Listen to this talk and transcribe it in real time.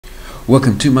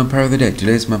Welcome to Mampara of the Day.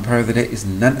 Today's Mampara of the Day is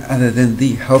none other than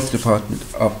the Health Department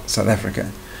of South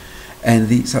Africa. And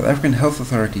the South African health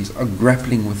authorities are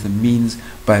grappling with the means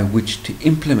by which to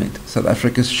implement South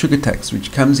Africa's sugar tax, which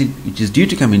is due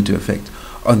to come into effect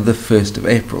on the 1st of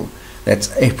April.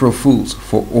 That's April Fools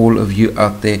for all of you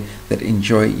out there that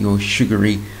enjoy your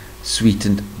sugary,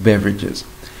 sweetened beverages.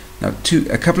 Now,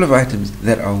 a couple of items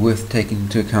that are worth taking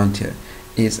into account here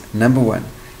is, number one,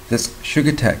 this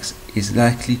sugar tax is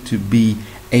likely to be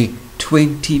a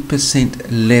 20%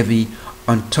 levy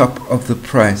on top of the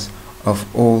price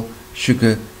of all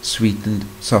sugar sweetened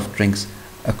soft drinks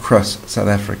across South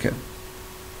Africa.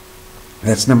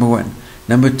 That's number one.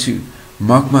 Number two,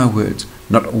 mark my words,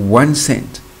 not 1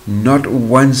 cent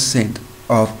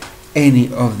of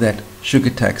any of that sugar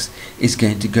tax is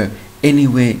going to go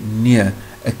anywhere near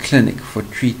a clinic for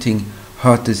treating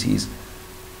heart disease,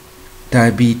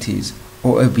 diabetes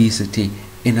or obesity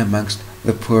in amongst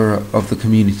the poorer of the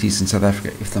communities in South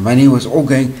Africa. If the money was all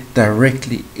going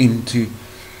directly into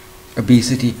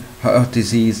obesity, heart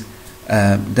disease,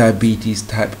 diabetes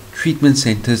type treatment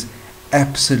centers,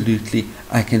 absolutely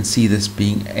I can see this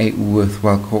being a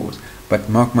worthwhile cause. But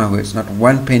mark my words, not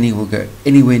 1 penny will go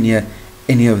anywhere near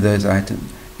any of those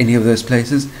items, any of those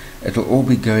places. It'll all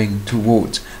be going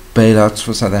towards bailouts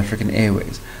for South African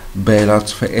Airways,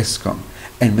 bailouts for ESKOM,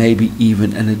 and maybe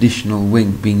even an additional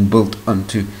wing being built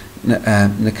onto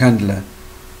Nkandla,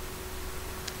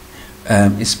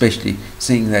 especially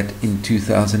seeing that in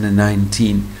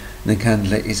 2019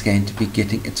 Nkandla is going to be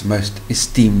getting its most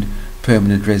esteemed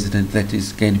permanent resident that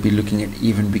is going to be looking at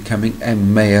even becoming a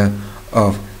mayor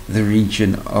of the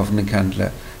region of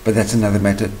Nkandla. But that's another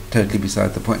matter, totally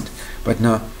beside the point. But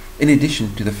now, in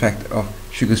addition to the fact of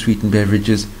sugar sweetened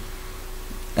beverages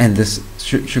and this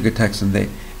sugar tax on there,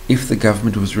 if the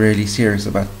government was really serious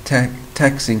about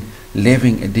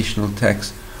levying additional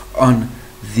tax on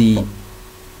the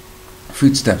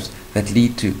foodstuffs that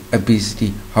lead to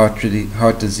obesity,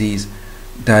 heart disease,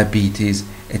 diabetes,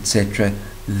 etc.,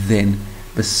 then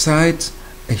besides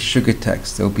a sugar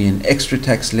tax, there'll be an extra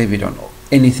tax levied on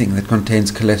anything that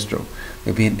contains cholesterol.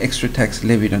 There'll be an extra tax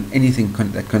levied on anything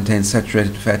that contains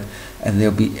saturated fat, and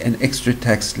there'll be an extra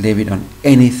tax levied on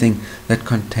anything that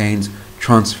contains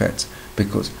trans fats,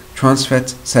 because trans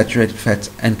fats, saturated fats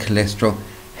and cholesterol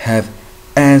have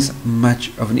as much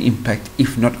of an impact,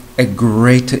 if not a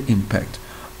greater impact,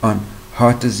 on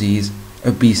heart disease,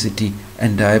 obesity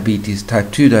and diabetes,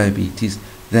 type 2 diabetes,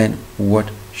 than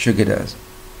what sugar does.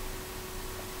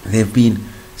 There have been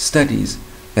studies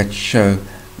that show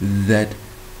that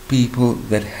people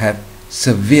that have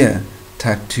severe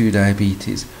type 2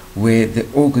 diabetes, where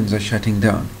the organs are shutting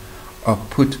down, are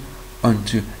put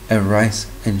onto a rice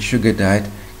and sugar diet,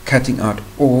 cutting out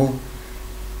all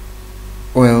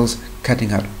oils,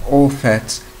 cutting out all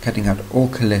fats, cutting out all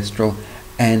cholesterol,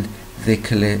 and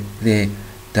their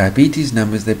diabetes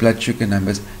numbers, their blood sugar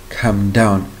numbers come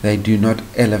down. They do not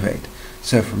elevate.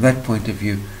 So from that point of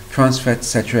view, trans fats,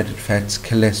 saturated fats,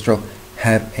 cholesterol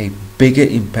have a bigger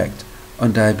impact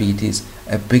on diabetes,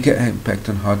 a bigger impact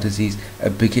on heart disease, a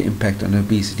bigger impact on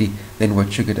obesity than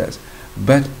what sugar does.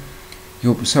 But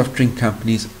your soft drink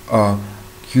companies are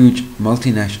huge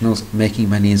multinationals making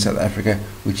money in South Africa,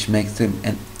 which makes them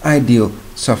an ideal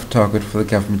soft target for the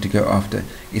government to go after,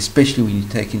 especially when you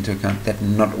take into account that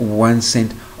not 1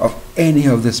 cent of any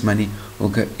of this money will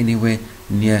go anywhere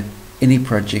near any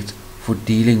project for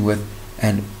dealing with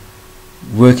and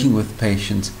working with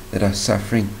patients that are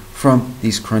suffering from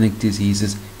these chronic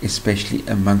diseases, especially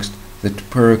amongst the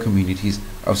poorer communities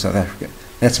of South Africa.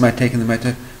 That's my take on the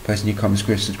matter. Post any comments,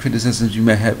 questions, criticisms you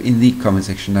may have in the comment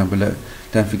section down below.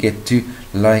 Don't forget to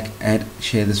like and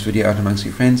share this video out amongst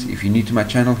your friends. If you're new to my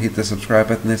channel, hit the subscribe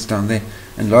button that's down there.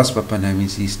 And last but by no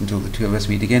means least, until the two of us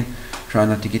meet again, try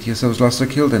not to get yourselves lost or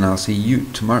killed, and I'll see you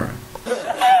tomorrow.